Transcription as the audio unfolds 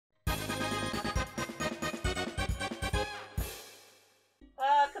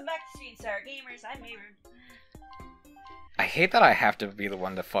Sweet and Sour Gamers. I'm Mayron. I hate that I have to be the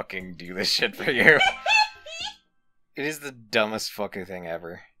one to fucking do this shit for you. It is the dumbest fucking thing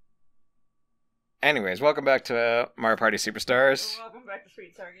ever. Anyways, welcome back to Mario Party Superstars. Welcome back to Sweet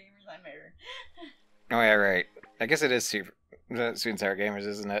and Sour Gamers. I'm Mayron. Oh yeah, right. I guess it is Sweet and Sour Gamers,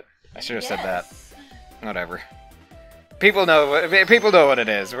 isn't it? I should have said that. Whatever. People know what it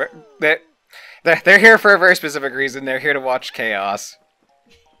is. They're here for a very specific reason. They're here to watch chaos.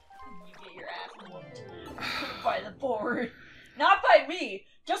 You get your ass whooped by the board. Not by me.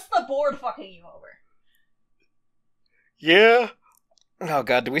 Just the board fucking you over. Yeah. Oh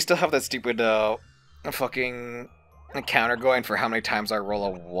god, do we still have that stupid fucking counter going for how many times I roll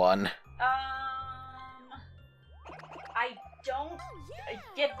a 1? I don't...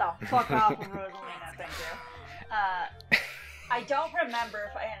 Get the fuck off of Rosalina, thank you. I don't remember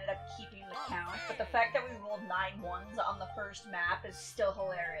if I ended up keeping the count, but the fact that we rolled 9 ones on the first map is still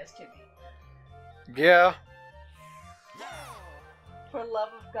hilarious to me. Yeah. For love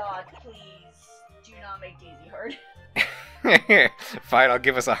of God, please do not make Daisy hard. Fine, I'll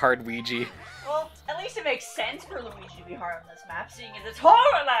give us a hard Weegee. Well, at least it makes sense for Luigi to be hard on this map, seeing as it's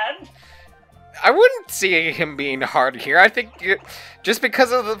Horrorland! I wouldn't see him being hard here. I think just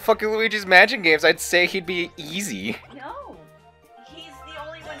because of the fucking Luigi's Mansion games, I'd say he'd be easy. No. He's the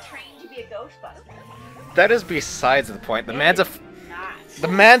only one trained to be a Ghostbuster. That is besides the point. The man's not. The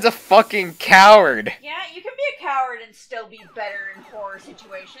man's a fucking coward. Yeah, you can be a coward and still be better in horror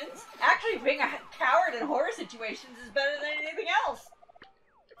situations. Actually, being a coward in horror situations is better than anything else.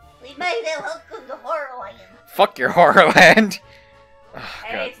 We made it. Welcome to Horrorland. Fuck your Horrorland. Oh,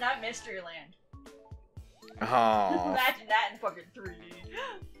 hey, God. it's not Mysteryland. Oh. Imagine that in fucking 3D.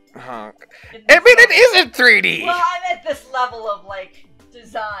 Oh. I mean, it isn't 3D! Well, I'm at this level of, like,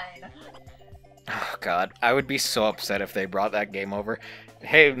 design. Oh, God. I would be so upset if they brought that game over.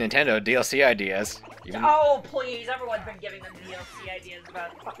 Hey, Nintendo, DLC ideas. Oh, please. Everyone's been giving them DLC ideas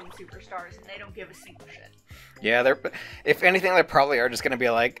about fucking Superstars, and they don't give a single shit. Yeah, if anything, they probably are just gonna be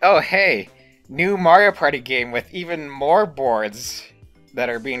like, oh, hey, new Mario Party game with even more boards that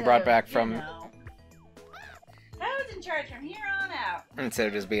are being brought back from... You know. I was in charge from here on out. Instead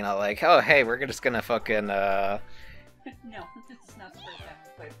of just being all like, oh, hey, we're just gonna fucking, No, it's not the first time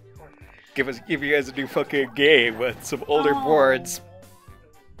we played it before. give you guys a new fucking game with some older boards.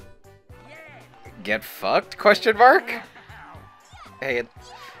 Get fucked? Question mark? Hey,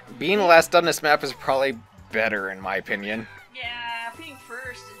 being last on this map is probably better, in my opinion. Yeah, being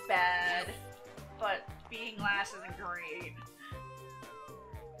first is bad, but being last isn't great.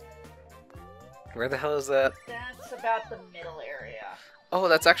 Where the hell is that? That's about the middle area. Oh,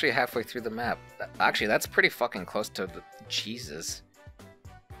 that's actually halfway through the map. Actually, that's pretty fucking close to the... Jesus.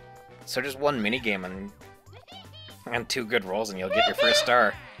 So just one minigame and 2 good rolls and you'll get your first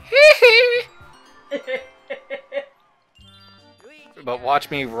star. But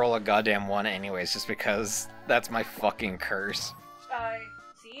watch me roll a goddamn 1 anyways, just because that's my fucking curse.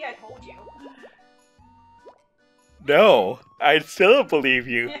 See, I told you. No, I still don't believe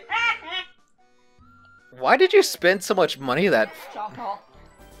you. Why did you spend so much money that... John Paul.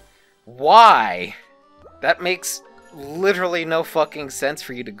 Why? That makes literally no fucking sense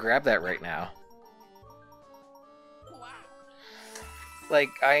for you to grab that right now. Like,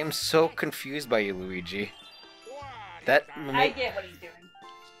 I am so confused by you, Luigi. I get what he's doing.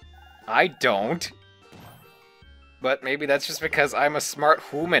 I don't. But maybe that's just because I'm a smart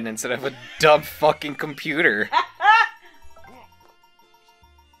human instead of a dumb fucking computer.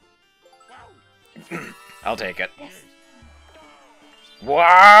 I'll take it. Yes.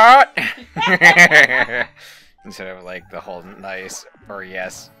 What? Instead of like the whole nice or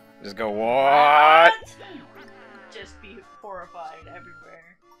yes. Just go, what? Just be horrified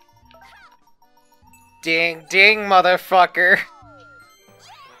everywhere. Ding, ding, motherfucker. Are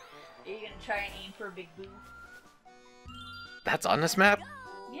you gonna try and aim for a big boo? That's on this map?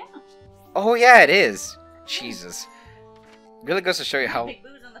 Yeah. Oh yeah, it is. Jesus. Really goes to show you how... Big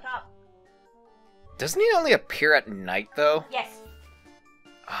boo's on the top. Doesn't he only appear at night, though? Yes.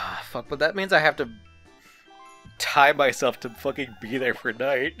 Ah, fuck, but that means I have to tie myself to fucking be there for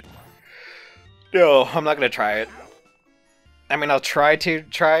night. No, I'm not gonna try it. I mean, I'll try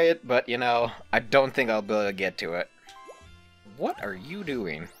it, but, you know, I don't think I'll be able to get to it. What are you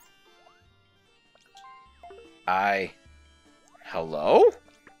doing? Hello?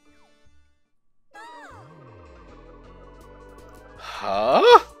 Huh?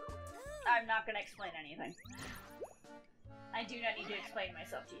 I'm not gonna explain anything. I do not need to explain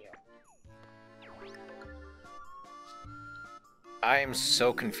myself to you. I am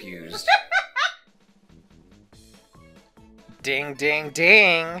so confused. Ding, ding,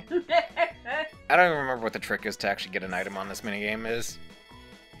 ding! I don't even remember what the trick is to actually get an item on this minigame is.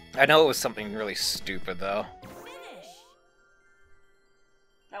 I know it was something really stupid, though.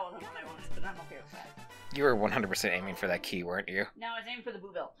 That wasn't what I wanted, but I'm okay with that. You were 100% aiming for that key, weren't you? No, I was aiming for the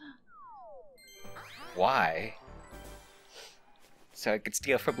Boo Bill. Why? So I could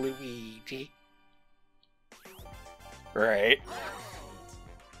steal from Luigi. Right.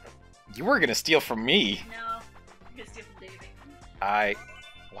 You were gonna steal from me. No, I'm gonna steal from Davey.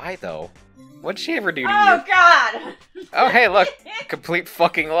 Why though? What'd she ever do to you? Oh god! Oh hey, look! Complete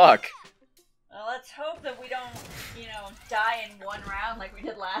fucking luck. Well, let's hope that we don't, you know, die in one round like we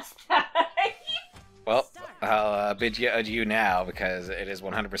did last time. Well, I'll bid you adieu now because it is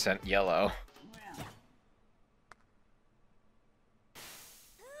 100% yellow. Wow.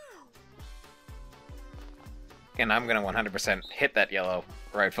 And I'm gonna 100% hit that yellow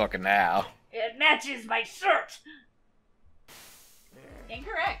right fucking now. It matches my shirt!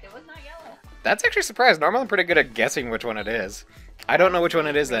 Incorrect, it was not yellow. That's actually surprised. Normally I'm pretty good at guessing which one it is. I don't know which one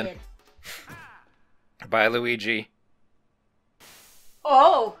it is then. Bye, Luigi.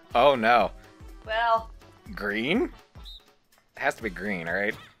 Oh! Oh no. Well, Green? It has to be green,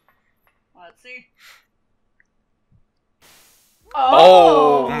 right? let's see.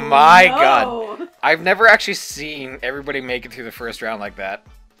 Oh my no. god. I've never actually seen everybody make it through the first round like that.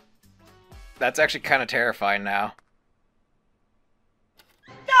 That's actually kind of terrifying now.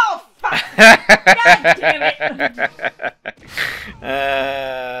 No! Fuck! God damn it!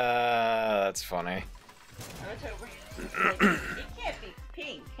 That's funny. I was hoping it can't be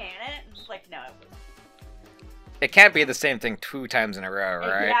pink, can it? And it's like, no, it was. It can't be the same thing 2 times in a row, It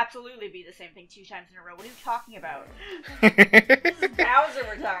right? could absolutely be the same thing 2 times in a row. What are you talking about? This is Bowser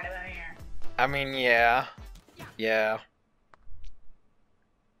we're talking about here. I mean, yeah. Yeah.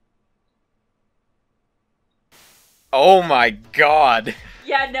 Oh my god!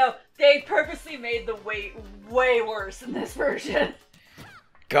 Yeah, no, they purposely made the wait way worse in this version.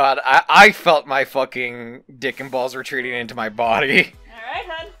 God, I felt my fucking dick and balls retreating into my body. Alright,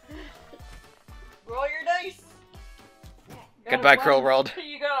 hun. Roll your dice. Goodbye, Krill World.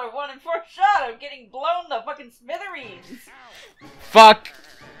 You got a 1 in 4 shot of getting blown the fucking smithereens. Fuck!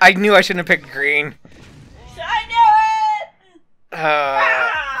 I knew I shouldn't have picked green. I knew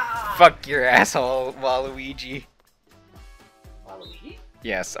it! Fuck your asshole, Waluigi. Waluigi?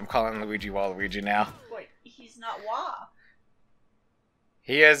 Yes, I'm calling Luigi Waluigi now. Wait, he's not Wa.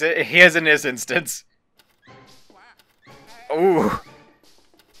 He is in this instance. Ooh.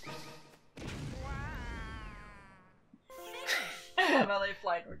 Well, they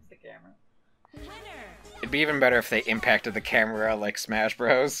fly towards the camera. It'd be even better if they impacted the camera like Smash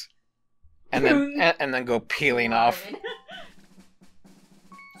Bros. And then go peeling off.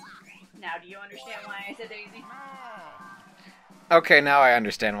 Now, do you understand why I said Daisy? Okay, now I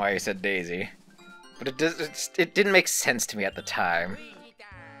understand why you said Daisy. But it didn't make sense to me at the time.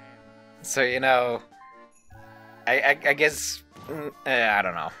 So, you know, I guess, I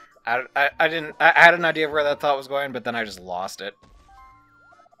don't know. I had an idea of where that thought was going, but then I just lost it.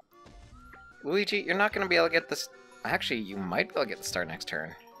 Luigi, you're not going to be able to get this. Actually, you might be able to get the star next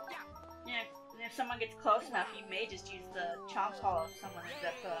turn. Yeah, and if someone gets close enough, you may just use the chomp call of someone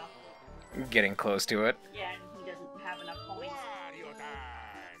that's, Getting close to it. yeah, and he doesn't have enough points.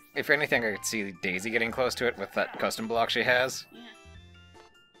 If anything, I could see Daisy getting close to it with that custom block she has. Yeah.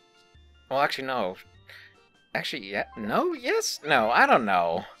 Well, actually, no. Actually, yeah. No? Yes? No, I don't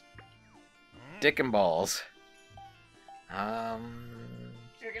know. Dick and balls. You're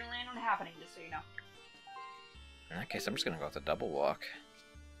gonna land on happening, just so you know. In that case, I'm just gonna go with a double walk.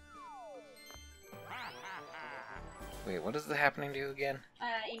 Wait, what does the happening do again?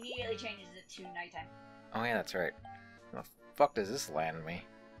 Immediately changes it to nighttime. Oh yeah, that's right. How the fuck does this land me?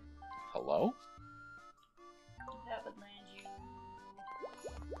 Hello? That would land you.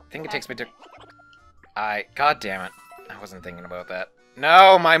 I think it takes me to... God damn it. I wasn't thinking about that.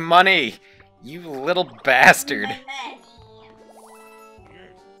 No, my money! You little bastard!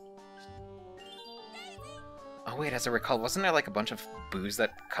 Oh wait, as I recall, wasn't there like a bunch of boos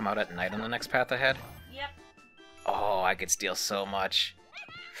that come out at night on the next path ahead? Yep. Oh, I could steal so much.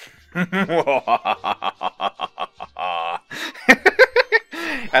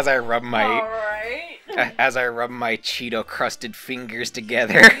 As I rub my Alright. as I rub my Cheeto crusted fingers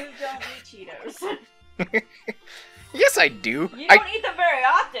together. You don't eat Cheetos. Yes, I do. You don't eat them very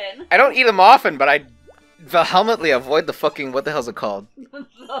often. I don't eat them often, but I vehemently avoid the fucking, what the hell's it called? The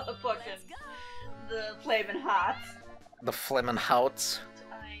flamin' hots. The flamin' houts.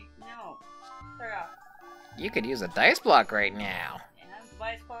 No. They're out. You could use a dice block right now. And the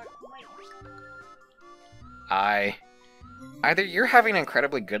vice block later. Either you're having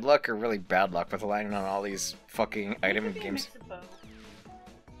incredibly good luck or really bad luck with landing on all these fucking item It could be a games. mix of both.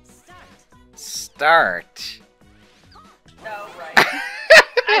 Start. Oh, right.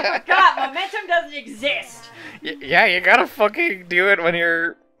 I forgot, momentum doesn't exist! Yeah, you gotta fucking do it when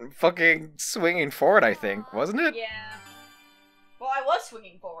you're fucking swinging forward, I think, wasn't it? Yeah. Well, I was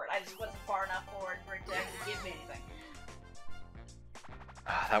swinging forward. I just wasn't far enough forward for it to actually give me anything.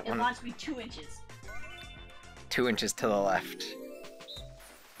 Ah, that It one. launched me 2 inches. 2 inches to the left.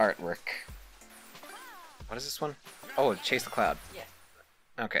 Artwork. What is this one? Oh, Chase the Cloud. Yeah.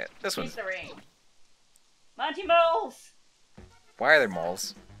 Okay, this Chase one's... the rain. Monty Moles! Why are there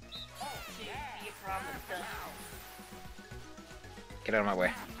moles? To be a problem with them. Get out of my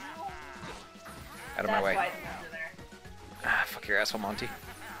way. Out of my way. That's why the moles are there. Ah, fuck your asshole, Monty.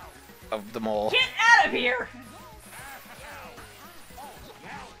 Of the mole. Get out of here!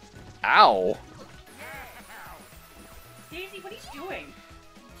 Ow! Daisy, what are you doing?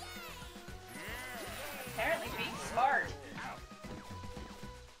 Apparently being smart.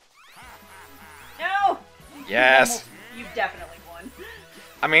 No! Yes! You definitely won.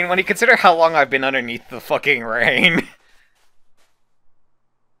 I mean, when you consider how long I've been underneath the fucking rain.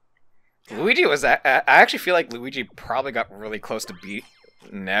 Luigi was... I actually feel like Luigi probably got really close to beat...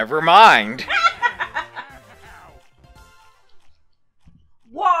 Never mind!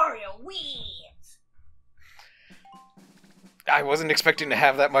 Wario wins! I wasn't expecting to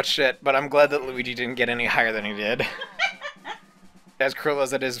have that much shit, but I'm glad that Luigi didn't get any higher than he did. As cruel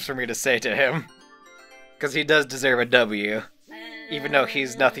as it is for me to say to him. Because he does deserve a W. Even though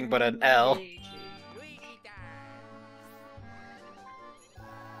he's nothing but an L.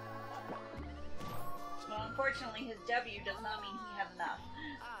 Well, unfortunately, his W does not mean he has enough.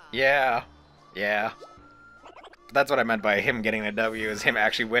 Yeah. Yeah. That's what I meant by him getting a W, is him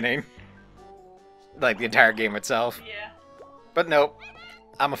actually winning. Like, the entire game itself. Yeah. But nope.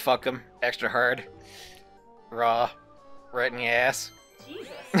 I'ma fuck him. Extra hard. Raw. Right in the ass.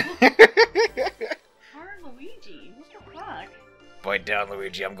 Jesus. Hard Luigi. What the fuck? Bite down,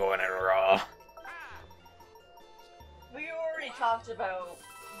 Luigi. I'm going in raw. We already talked about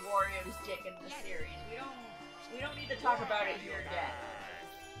Wario's dick in the series. We don't need to talk about it here again.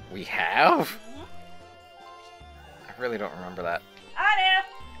 We have? Mm-hmm. I really don't remember that. I know.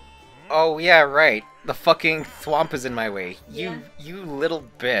 Oh, yeah, right. The fucking thwomp is in my way. Yeah. You little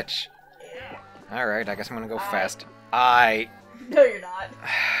bitch. Alright, I guess I'm gonna go I- fast. No, you're not.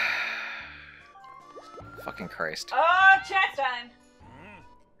 Fucking Christ. Oh, chat time.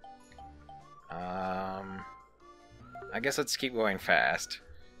 I guess let's keep going fast.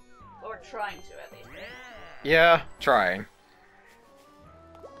 Or trying to, at least. Yeah, trying.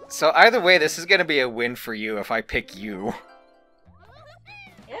 So either way, this is gonna be a win for you if I pick you.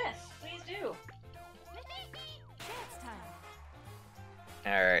 Yes, please do.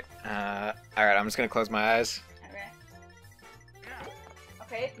 Alright, alright, I'm just gonna close my eyes.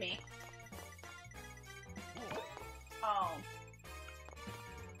 Okay, it's me. Oh.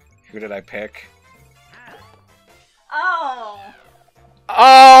 Who did I pick? Oh.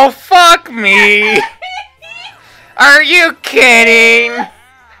 Oh, fuck me! Are you kidding?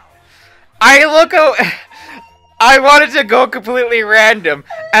 I wanted to go completely random,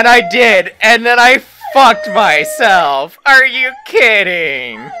 and I did, and then I fucked myself. Are you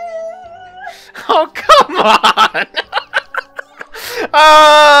kidding? Oh, come on!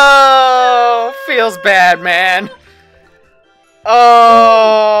 Oh, feels bad, man.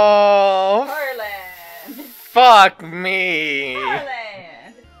 Oh, Harland. fuck me.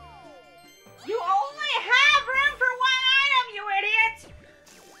 Harland. You only have room for one item, you idiot!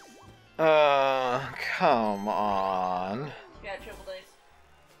 Come on. Yeah, triple dice.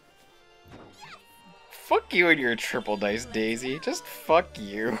 Fuck you and your triple dice, Daisy. Just fuck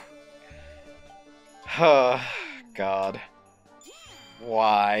you. Oh, God.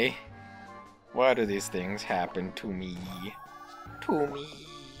 Why? Why do these things happen to me? To me.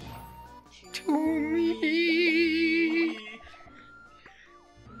 To me.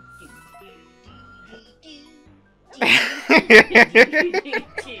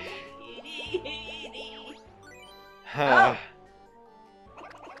 Oh.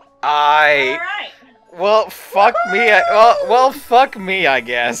 I... Alright. Well, fuck me. Well, fuck me, I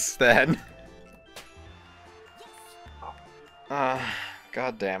guess, then.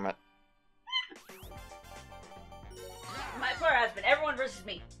 God damn it. My floor has been everyone versus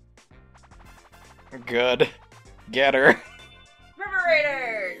me. Good. Get her. River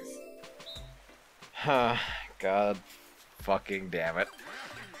Raiders! God fucking damn it.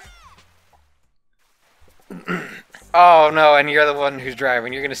 Oh no, and you're the one who's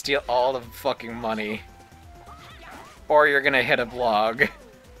driving. You're gonna steal all the fucking money. or you're gonna hit a log.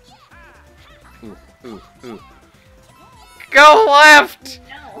 Ooh, ooh, ooh. Go left!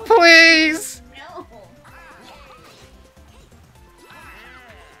 No. Please! No.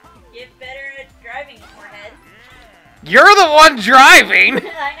 Get better at driving, forehead. You're the one driving!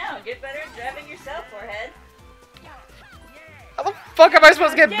 I know. Get better at driving yourself, forehead. How the fuck am I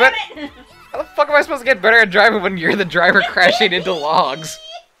supposed to get better? Damn it! How the fuck am I supposed to get better at driving when you're the driver crashing into logs?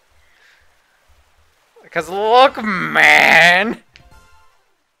 Because look, man!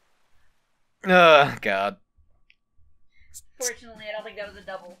 Ugh, God. Fortunately, I don't think that was a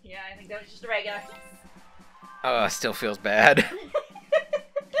double. Yeah, I think that was just a regular. Still feels bad.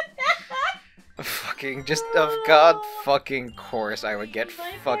 Fucking, just, of God fucking course I would get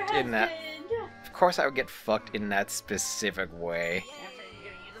fucked in that. Of course I would get fucked in that specific way. Yeah, so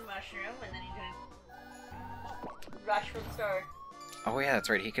you're gonna use a mushroom, and then he's gonna rush for the start. Oh yeah, that's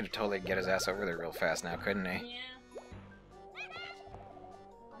right, he could totally get his ass over there real fast now, couldn't he? Yeah.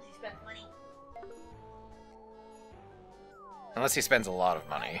 Unless he spent money. Unless he spends a lot of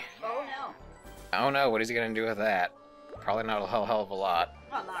money. Oh no. Oh no, what is he gonna do with that? Probably not a hell of a lot.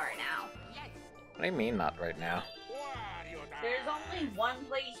 Well, not right now. What do you mean, not right now? There's only one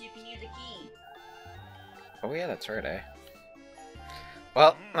place you can use a key. Oh yeah, that's right, eh?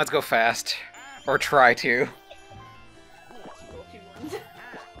 Well, let's go fast. Or try to.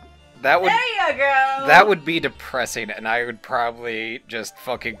 That would... There you go! That would be depressing, and I would probably just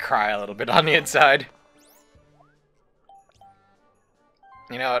fucking cry a little bit on the inside.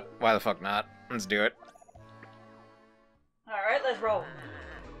 You know what? Why the fuck not? Let's do it. Alright, let's roll.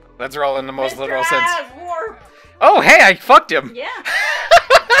 Let's roll in the most Mr. literal sense. Warp. Oh, hey, I fucked him! Yeah.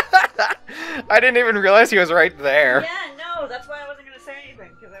 I didn't even realize he was right there. Yeah, no, that's why I wasn't gonna say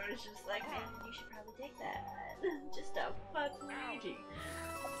anything, because I was just like, man, you should probably take that. Just a fuck Weegee.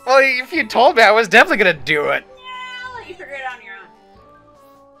 Well, if you told me, I was definitely gonna do it. Yeah, I'll let you figure it out on your own.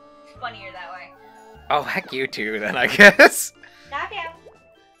 It's funnier that way. Oh, heck you too, then, I guess. Knock out.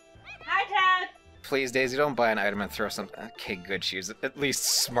 Hi, Tad. Please, Daisy, don't buy an item and throw something. Okay, good. She was at least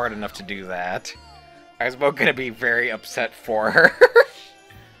smart enough to do that. I was about gonna be very upset for her.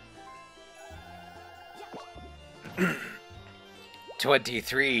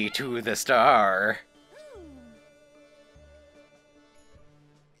 23 to the star.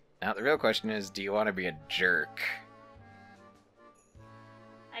 Now, the real question is, do you want to be a jerk?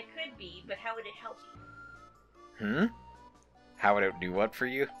 I could be, but how would it help you? Hmm? How would it do what for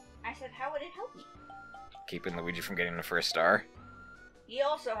you? I said, how would it help me? Keeping Luigi from getting the first star? He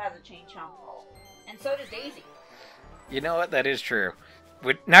also has a chain chomp roll. And so does Daisy. You know what? That is true.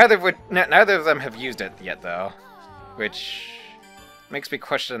 Neither of them have used it yet, though. Which makes me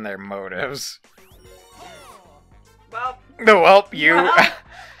question their motives. Well... Well, you... Well.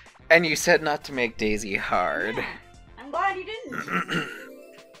 And you said not to make Daisy hard. Yeah, I'm glad you didn't.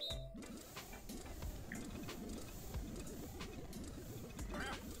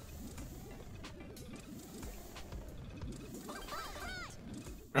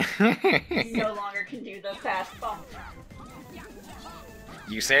 You no longer can do the fast bump.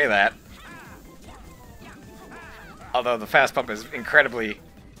 You say that. Although the fast pump is incredibly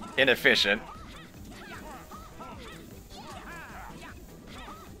inefficient.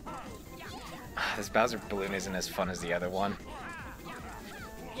 This Bowser balloon isn't as fun as the other one.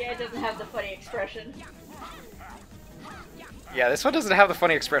 Yeah, it doesn't have the funny expression. Yeah, this one doesn't have the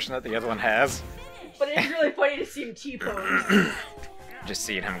funny expression that the other one has. But it's really funny to see him T-pose. Just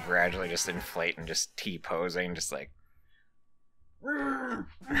seeing him gradually just inflate and just T-posing, just like...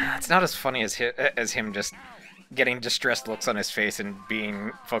 It's not as funny as him just getting distressed looks on his face and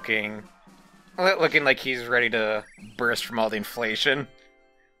being fucking... looking like he's ready to burst from all the inflation.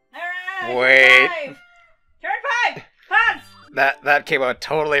 Alright, Wait. Turn 5! Pause! That came out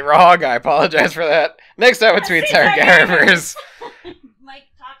totally wrong. I apologize for that. Next time with Sweet Sour Garivers. Mike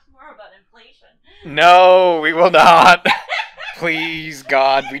talks more about inflation. No, we will not. Please,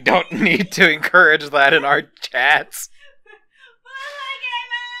 God, we don't need to encourage that in our chats.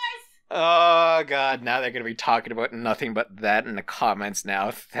 Oh, God, now they're going to be talking about nothing but that in the comments now.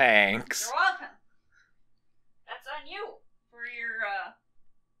 Thanks. You're welcome. That's on you for your,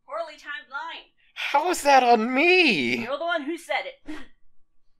 poorly timed line. How is that on me? You're the one who said it.